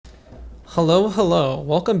Hello,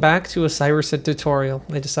 welcome back to a Cybersyn tutorial.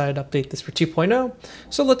 I decided to update this for 2.0,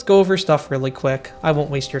 so let's go over stuff really quick. I won't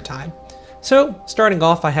waste your time. So, starting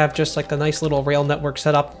off, I have just like a nice little rail network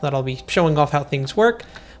set up that I'll be showing off how things work.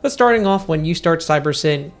 But starting off, when you start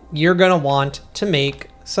Cybersyn, you're gonna want to make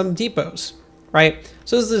some depots, right?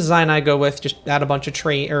 So this is the design I go with, just add a bunch of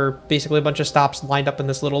basically a bunch of stops lined up in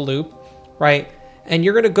this little loop, right? And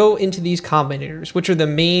you're going to go into these combinators, which are the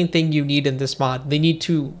main thing you need in this mod. They need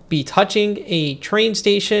to be touching a train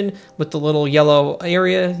station with the little yellow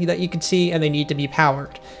area that you can see, and they need to be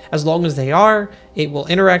powered. As long as they are, it will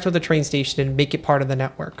interact with the train station and make it part of the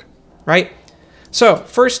network, right? So,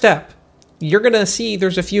 first step, you're going to see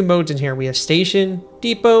there's a few modes in here. We have station,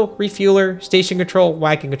 depot, refueler, station control,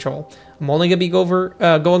 wagon control. I'm only going to be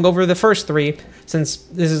going over the first three, since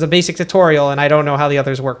this is a basic tutorial and I don't know how the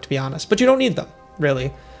others work, to be honest. But you don't need them,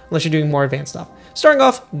 really, unless you're doing more advanced stuff. Starting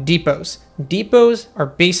off, depots. Depots are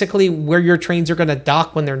basically where your trains are going to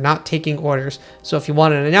dock when they're not taking orders. So if you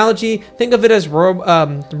want an analogy, think of it as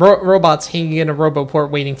robots hanging in a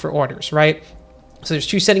roboport waiting for orders, right? So there's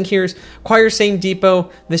two settings here. Require same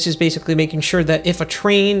depot. This is basically making sure that if a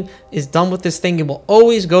train is done with this thing, it will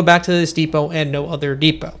always go back to this depot and no other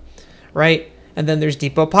depot, right? And then there's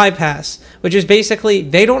depot bypass, which is basically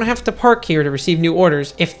they don't have to park here to receive new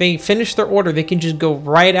orders. If they finish their order, they can just go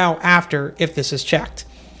right out after if this is checked.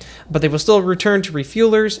 But they will still return to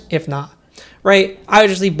refuelers if not, right? I would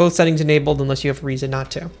just leave both settings enabled unless you have a reason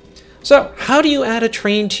not to. So how do you add a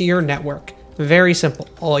train to your network? Very simple.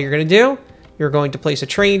 All you're going to do, you're going to place a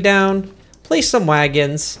train down, place some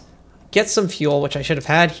wagons, get some fuel, which I should have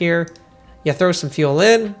had here. You throw some fuel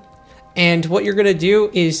in, and what you're going to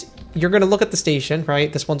do is you're going to look at the station,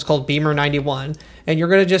 right? This one's called Beamer 91, and you're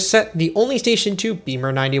going to just set the only station to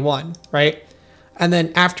Beamer 91, right? And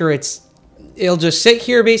then after it'll just sit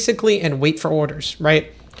here basically and wait for orders,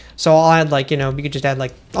 right? So I'll add like, you could just add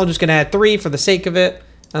like, I'm just going to add 3 for the sake of it.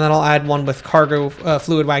 And then I'll add one with cargo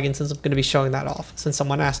fluid wagon since I'm going to be showing that off, since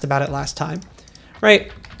someone asked about it last time, right?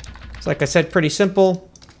 So like I said, pretty simple.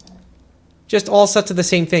 Just all set to the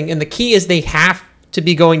same thing. And the key is they have to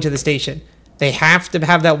be going to the station. They have to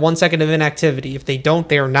have that 1 second of inactivity. If they don't,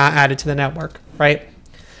 they are not added to the network, right?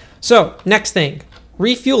 So next thing,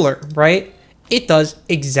 refueler, right? It does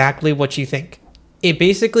exactly what you think. It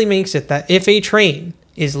basically makes it that if a train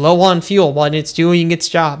is low on fuel when it's doing its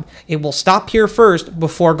job, it will stop here first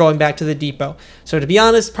before going back to the depot. So to be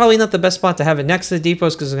honest, probably not the best spot to have it next to the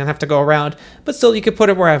depots because it's going to have to go around, but still you could put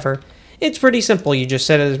it wherever. It's pretty simple. You just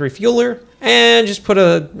set it as refueler and just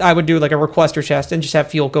I would do like a requester chest and just have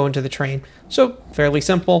fuel go into the train. So fairly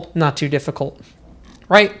simple, not too difficult,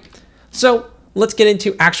 right? So let's get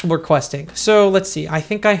into actual requesting. So let's see, I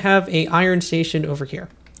think I have a iron station over here.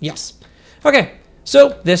 Yes. Okay.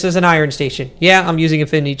 So this is an iron station. Yeah, I'm using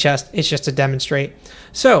Infinity Chest. It's just to demonstrate.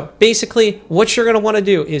 So basically what you're going to want to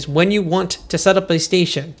do is when you want to set up a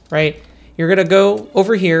station, right? You're going to go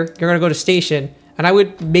over here. You're going to go to station. And I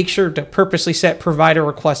would make sure to purposely set provider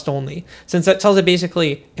request only, since that tells it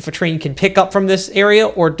basically if a train can pick up from this area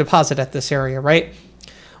or deposit at this area, right?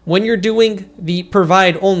 When you're doing the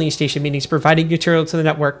provide only station, meaning it's providing material to the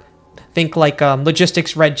network, think like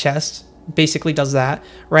logistics red chest basically does that,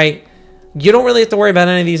 right? You don't really have to worry about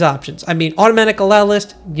any of these options. I mean, automatic allow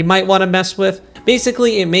list, you might want to mess with.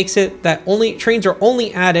 Basically, it makes it that trains are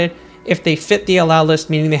only added if they fit the allow list,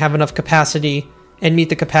 meaning they have enough capacity and meet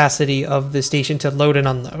the capacity of the station to load and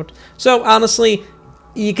unload. So honestly,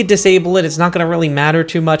 you could disable it. It's not going to really matter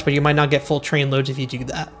too much, but you might not get full train loads if you do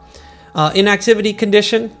that. Inactivity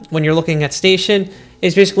condition, when you're looking at station,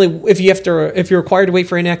 is basically if you're required to wait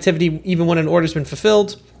for inactivity even when an order's been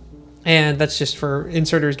fulfilled. And that's just for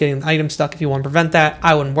inserters getting the item stuck. If you want to prevent that,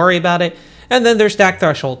 I wouldn't worry about it. And then there's stack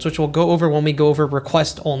thresholds, which we'll go over when we go over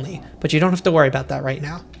request only. But you don't have to worry about that right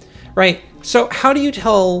now. Right, so how do you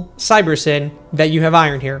tell Cybersyn that you have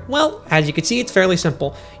iron here? Well, as you can see, it's fairly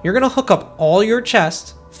simple. You're going to hook up all your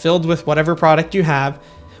chests filled with whatever product you have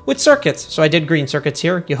with circuits. So I did green circuits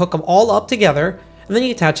here. You hook them all up together, and then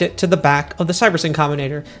you attach it to the back of the Cybersyn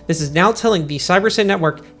combinator. This is now telling the Cybersyn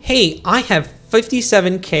network, hey, I have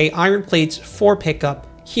 57k iron plates for pickup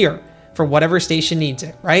here for whatever station needs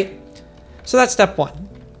it, right? So that's step 1,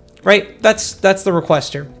 right? That's the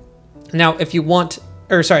requester. Now, if you want...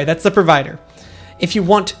 that's the provider. If you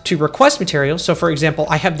want to request material, so for example,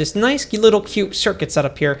 I have this nice little cute circuit set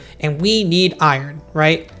up here and we need iron,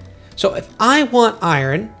 right? So if I want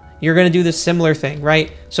iron, you're going to do this similar thing,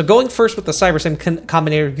 right? So going first with the Cybersyn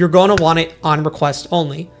combinator, you're going to want it on request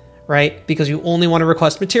only, right? Because you only want to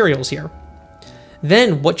request materials here.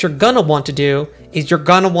 Then what you're going to want to do is you're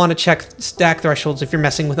going to want to check stack thresholds if you're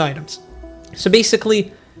messing with items. So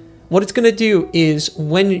basically, what it's going to do is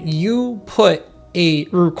when you put a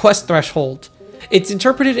request threshold, it's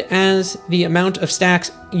interpreted as the amount of stacks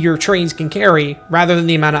your trains can carry rather than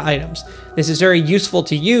the amount of items. This is very useful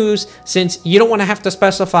to use since you don't want to have to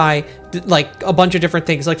specify like a bunch of different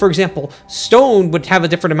things. Like for example, stone would have a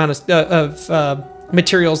different amount of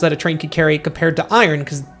materials that a train could carry compared to iron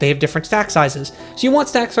because they have different stack sizes. So you want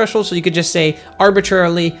stack thresholds so you could just say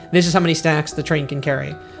arbitrarily, this is how many stacks the train can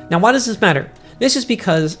carry. Now, why does this matter? This is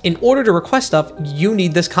because in order to request stuff, you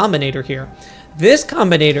need this combinator here. This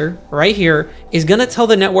combinator right here is going to tell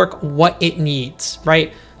the network what it needs,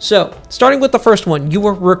 right? So starting with the first one, you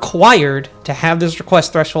are required to have this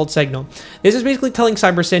request threshold signal. This is basically telling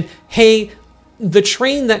Cybersyn, hey, the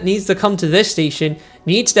train that needs to come to this station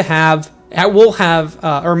needs to have,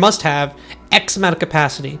 or must have X amount of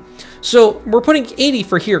capacity. So we're putting 80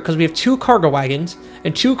 for here because we have 2 cargo wagons,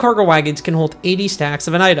 and 2 cargo wagons can hold 80 stacks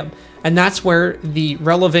of an item. And that's where the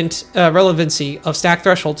relevancy of stack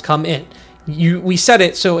thresholds come in. We set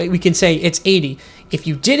it so we can say it's 80. If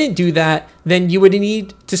you didn't do that, then you would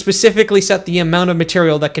need to specifically set the amount of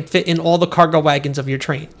material that could fit in all the cargo wagons of your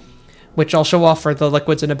train, which I'll show off for the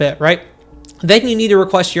liquids in a bit, right? Then you need to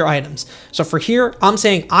request your items. So for here, I'm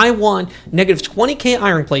saying I want negative 20k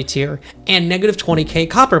iron plates here and negative 20k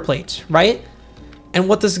copper plates, right? And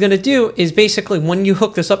what this is going to do is basically when you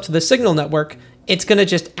hook this up to the signal network, it's going to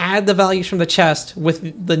just add the values from the chest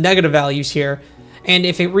with the negative values here. And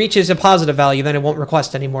if it reaches a positive value, then it won't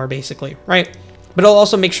request anymore, basically, right? But it'll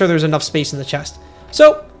also make sure there's enough space in the chest.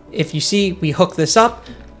 So if you see, we hook this up.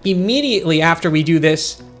 Immediately after we do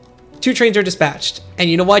this, 2 trains are dispatched. And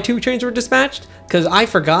you know why 2 trains were dispatched? Because I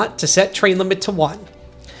forgot to set train limit to 1.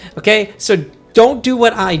 Okay, so don't do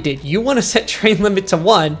what I did. You want to set train limit to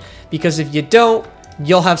 1, because if you don't,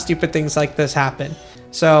 you'll have stupid things like this happen.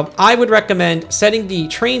 So I would recommend setting the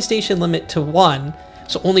train station limit to 1,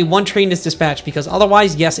 so only 1 train is dispatched, because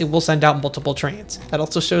otherwise, yes, it will send out multiple trains. That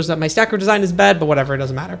also shows that my stacker design is bad, but whatever, it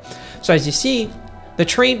doesn't matter. So as you see, the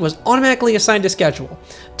train was automatically assigned a schedule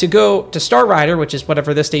to go to Star Rider, which is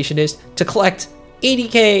whatever this station is, to collect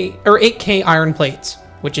 80k or 8k iron plates,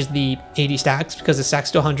 which is the 80 stacks because it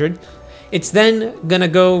stacks to 100. It's then gonna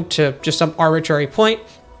go to just some arbitrary point,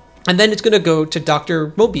 and then it's gonna go to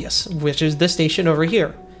Dr. Mobius, which is this station over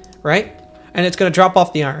here, right? And it's going to drop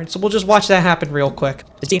off the iron. So we'll just watch that happen real quick.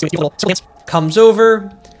 Comes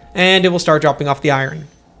over, and it will start dropping off the iron.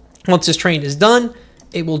 Once this train is done,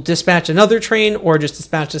 it will dispatch another train or just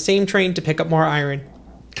dispatch the same train to pick up more iron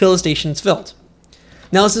till the station's filled.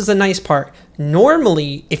 Now this is the nice part.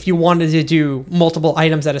 Normally, if you wanted to do multiple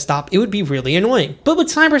items at a stop, it would be really annoying. But with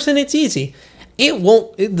Cybersyn, it's easy. It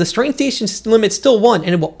won't, the train station limit's still 1,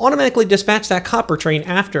 and it will automatically dispatch that copper train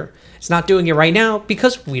after. It's not doing it right now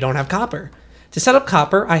because we don't have copper. To set up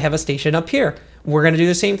copper, I have a station up here. We're going to do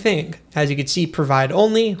the same thing. As you can see, provide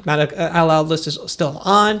only, allowed list is still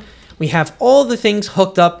on. We have all the things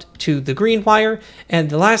hooked up to the green wire. And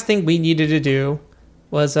the last thing we needed to do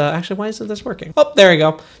was, actually, why isn't this working? Oh, there we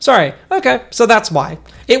go. Sorry. Okay, so that's why.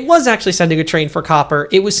 It was actually sending a train for copper.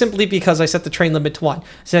 It was simply because I set the train limit to 1.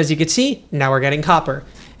 So as you can see, now we're getting copper.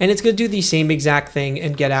 And it's going to do the same exact thing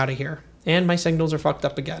and get out of here. And my signals are fucked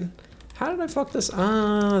up again. How did I fuck this?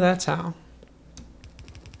 That's how.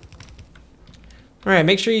 All right,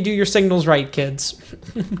 make sure you do your signals right, kids.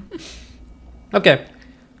 Okay,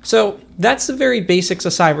 so that's the very basics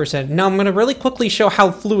of Cybersyn. Now I'm going to really quickly show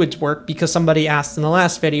how fluids work because somebody asked in the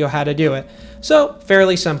last video how to do it. So,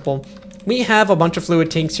 fairly simple. We have a bunch of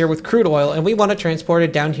fluid tanks here with crude oil, and we want to transport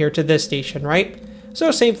it down here to this station, right?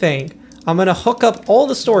 So same thing. I'm going to hook up all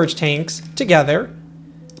the storage tanks together,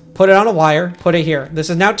 put it on a wire, put it here.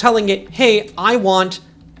 This is now telling it, hey, I want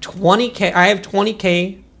 20k, I have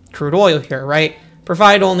 20k crude oil here, right?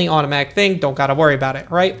 Provide only automatic thing, don't gotta worry about it,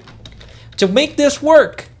 right? To make this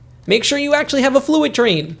work, make sure you actually have a fluid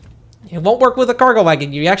train. It won't work with a cargo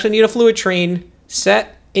wagon. You actually need a fluid train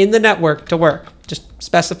set in the network to work. Just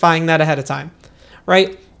specifying that ahead of time,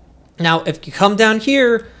 right? Now, if you come down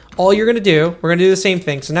here, all you're gonna do, we're gonna do the same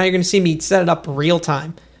thing. So now you're gonna see me set it up real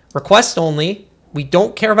time. Request only. We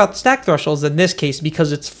don't care about the stack thresholds in this case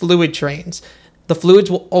because it's fluid trains. The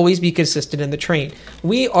fluids will always be consistent in the train.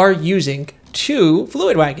 We are using 2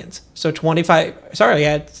 fluid wagons. So 25, sorry,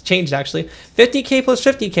 yeah, it's changed actually. 50k plus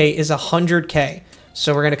 50k is 100k.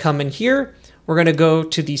 So we're gonna come in here, we're gonna go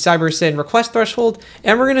to the Cybersyn request threshold,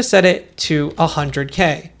 and we're gonna set it to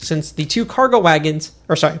 100k. Since the 2 cargo wagons,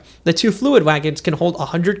 or sorry, the 2 fluid wagons can hold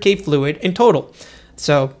 100k fluid in total.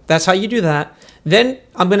 So that's how you do that. Then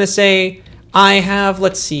I'm gonna say, I have,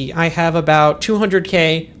 let's see, I have about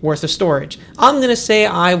 200k worth of storage. I'm gonna say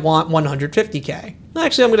I want 150k.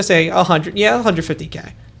 Actually, I'm gonna say 100, yeah,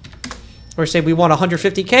 150k. Or say we want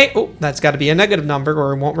 150K. Oh, that's got to be a negative number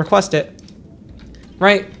or it won't request it.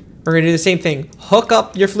 Right? We're going to do the same thing. Hook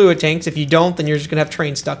up your fluid tanks. If you don't, then you're just going to have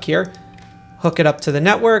trains stuck here. Hook it up to the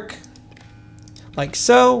network. Like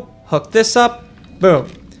so. Hook this up. Boom.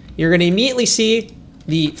 You're going to immediately see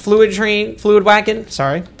the fluid wagon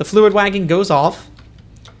goes off.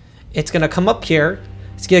 It's going to come up here.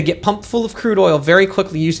 It's going to get pumped full of crude oil very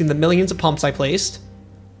quickly using the millions of pumps I placed.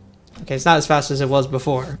 Okay, it's not as fast as it was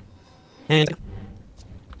before. And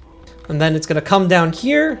then it's going to come down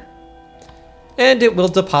here, and it will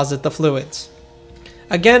deposit the fluids.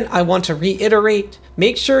 Again, I want to reiterate,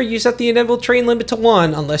 make sure you set the inevitable train limit to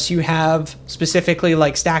 1 unless you have specifically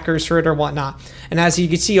like stackers for it or whatnot. And as you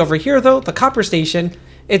can see over here though, the copper station,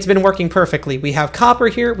 it's been working perfectly. We have copper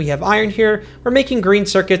here, we have iron here, we're making green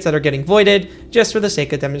circuits that are getting voided just for the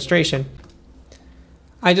sake of demonstration.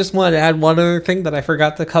 I just wanted to add one other thing that I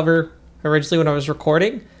forgot to cover originally when I was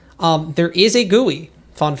recording. There is a GUI.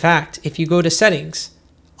 Fun fact, if you go to settings,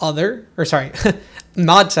 mod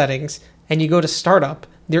settings, and you go to startup,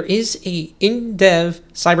 there is a in-dev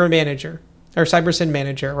Cybersyn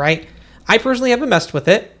manager, right? I personally haven't messed with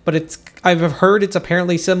it, but I've heard it's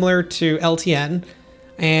apparently similar to LTN,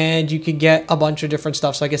 and you can get a bunch of different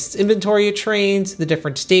stuff. So I guess it's inventory of trains, the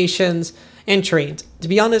different stations, and trains. To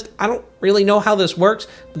be honest, I don't really know how this works,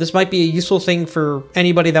 but this might be a useful thing for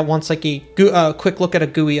anybody that wants like a quick look at a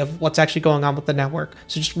GUI of what's actually going on with the network.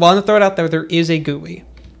 So just want to throw it out there, there is a GUI.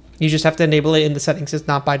 You just have to enable it in the settings, it's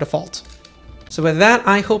not by default. So with that,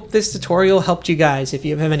 I hope this tutorial helped you guys. If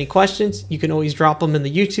you have any questions, you can always drop them in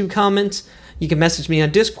the YouTube comments. You can message me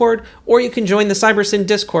on Discord, or you can join the Cybersyn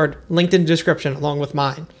Discord, linked in the description along with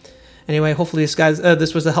mine. Anyway, hopefully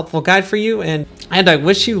this was a helpful guide for you, and I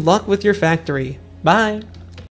wish you luck with your factory. Bye!